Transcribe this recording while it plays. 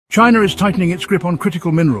China is tightening its grip on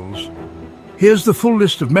critical minerals. Here's the full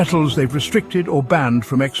list of metals they've restricted or banned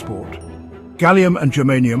from export. Gallium and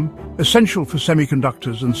germanium, essential for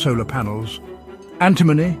semiconductors and solar panels.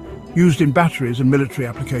 Antimony, used in batteries and military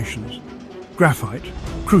applications. Graphite,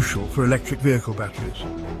 crucial for electric vehicle batteries.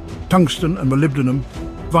 Tungsten and molybdenum,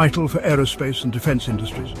 vital for aerospace and defense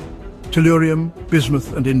industries. Tellurium,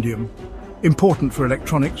 bismuth and indium, important for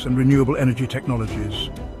electronics and renewable energy technologies.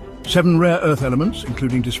 7 rare earth elements,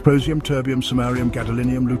 including dysprosium, terbium, samarium,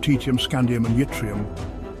 gadolinium, lutetium, scandium and yttrium,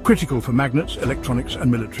 critical for magnets, electronics and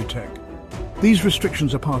military tech. These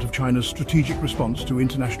restrictions are part of China's strategic response to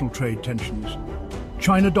international trade tensions.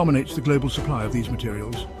 China dominates the global supply of these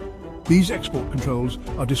materials. These export controls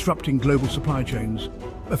are disrupting global supply chains,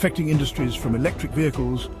 affecting industries from electric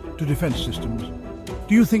vehicles to defense systems.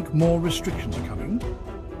 Do you think more restrictions are coming?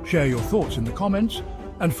 Share your thoughts in the comments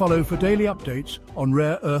and follow for daily updates on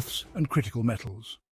rare earths and critical metals.